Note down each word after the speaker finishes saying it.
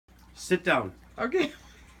Sit down. Okay.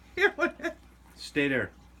 Stay there.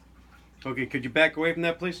 Okay, could you back away from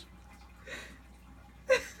that, please?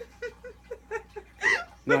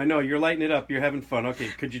 No, I know. You're lighting it up. You're having fun. Okay,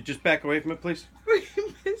 could you just back away from it, please?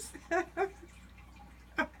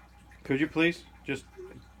 Could you please? Just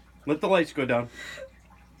let the lights go down.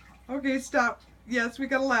 Okay, stop. Yes, we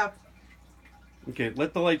gotta laugh. Okay,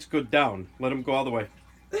 let the lights go down. Let them go all the way.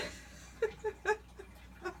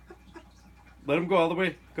 Let them go all the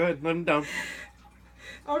way. Go ahead, let them down.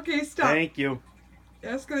 Okay, stop. Thank you.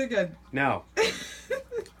 Ask it again. Now,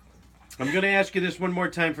 I'm going to ask you this one more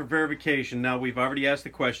time for verification. Now, we've already asked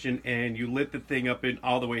the question, and you lit the thing up in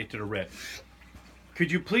all the way to the red.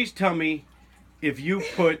 Could you please tell me if you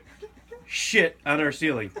put shit on our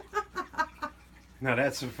ceiling? Now,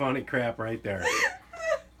 that's some funny crap right there.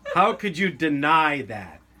 How could you deny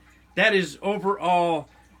that? That is overall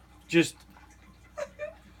just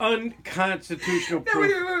unconstitutional No,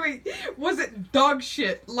 proof. wait. Was it dog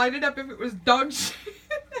shit? Light it up if it was dog shit.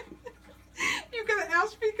 You gotta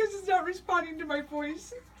ask me because it's not responding to my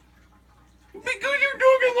voice. Because you're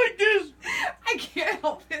talking like this. I can't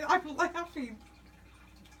help it. I'm laughing.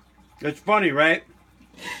 It's funny, right?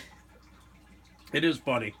 It is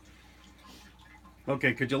funny.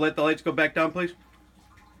 Okay, could you let the lights go back down, please?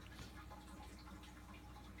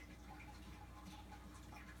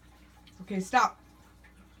 Okay, stop.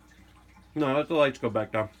 No, let the lights go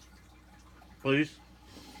back down. Please.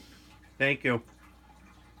 Thank you.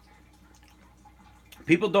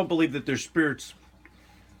 People don't believe that there's spirits,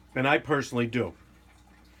 and I personally do.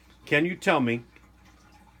 Can you tell me,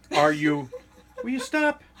 are you... Will you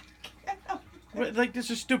stop? Like, this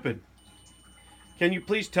is stupid. Can you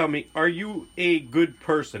please tell me, are you a good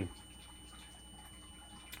person?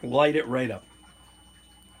 Light it right up.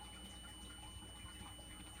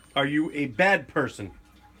 Are you a bad person?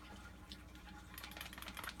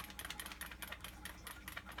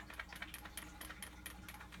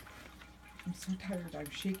 I'm so tired, I'm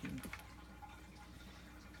shaking.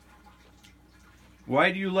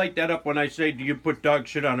 Why do you light that up when I say, do you put dog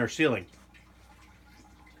shit on our ceiling?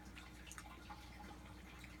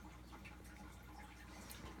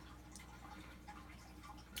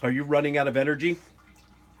 Are you running out of energy?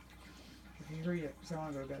 Okay, hurry up, because I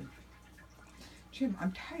want to go to bed. Jim,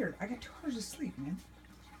 I'm tired. I got 2 hours of sleep, man.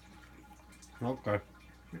 Okay.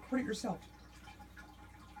 Record it yourself.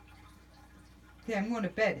 Okay, I'm going to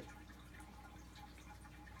bed.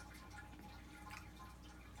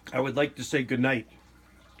 I would like to say good night.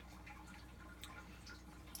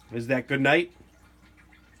 Is that good night?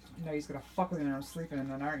 No, he's gonna fuck with me when I'm sleeping,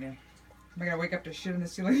 and then aren't you? Am I gonna wake up to shit in the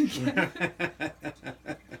ceiling again?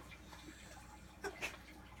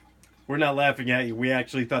 We're not laughing at you. We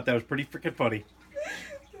actually thought that was pretty freaking funny.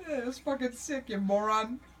 It was fucking sick, you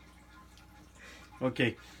moron.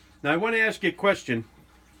 Okay. Now I want to ask you a question.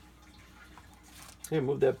 Hey,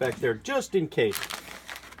 move that back there just in case.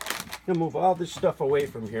 I'm gonna move all this stuff away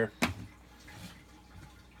from here.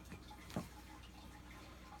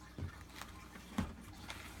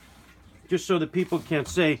 Just so that people can't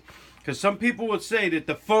say, because some people would say that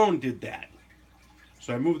the phone did that.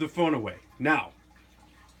 So I moved the phone away. Now,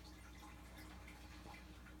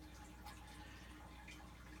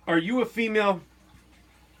 are you a female?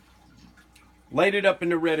 Light it up in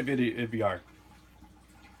the red if you are.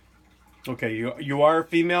 Okay, you are a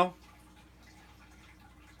female?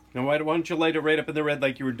 Now why don't you light it right up in the red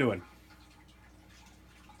like you were doing?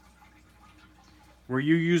 Were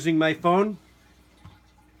you using my phone?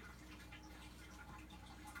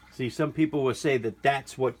 See, some people will say that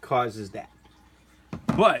that's what causes that.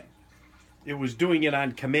 But it was doing it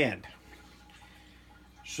on command.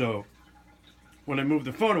 So when I moved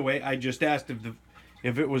the phone away, I just asked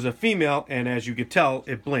if it was a female, and as you could tell,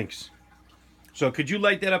 it blinks. So could you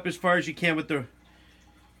light that up as far as you can with the...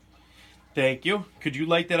 Thank you. Could you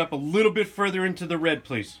light that up a little bit further into the red,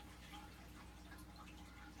 please?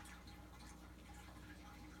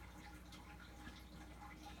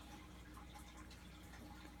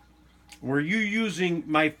 Were you using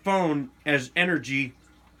my phone as energy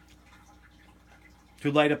to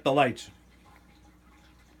light up the lights?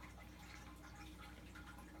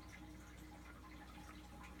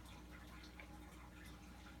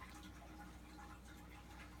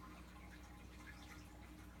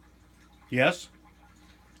 Yes?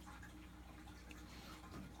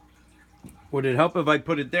 Would it help if I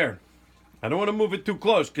put it there? I don't want to move it too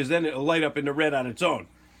close because then it'll light up in the red on its own.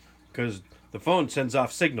 Because the phone sends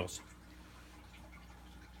off signals.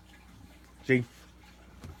 See?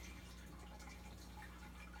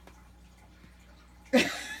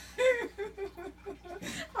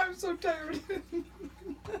 I'm so tired.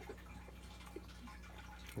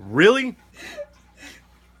 Really?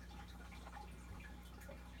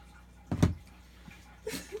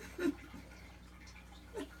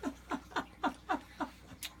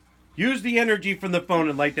 Use the energy from the phone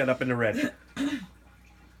and light that up in the red.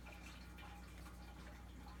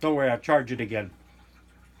 Don't worry, I'll charge it again.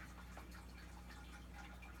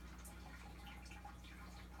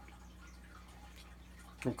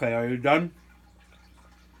 Okay, are you done?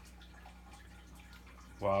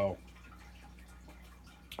 Wow.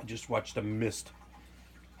 I just watched a mist.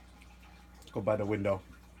 Let's go by the window.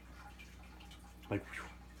 Like,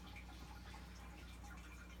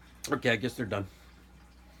 whew. Okay, I guess they're done.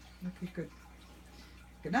 Okay, good.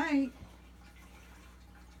 Good night.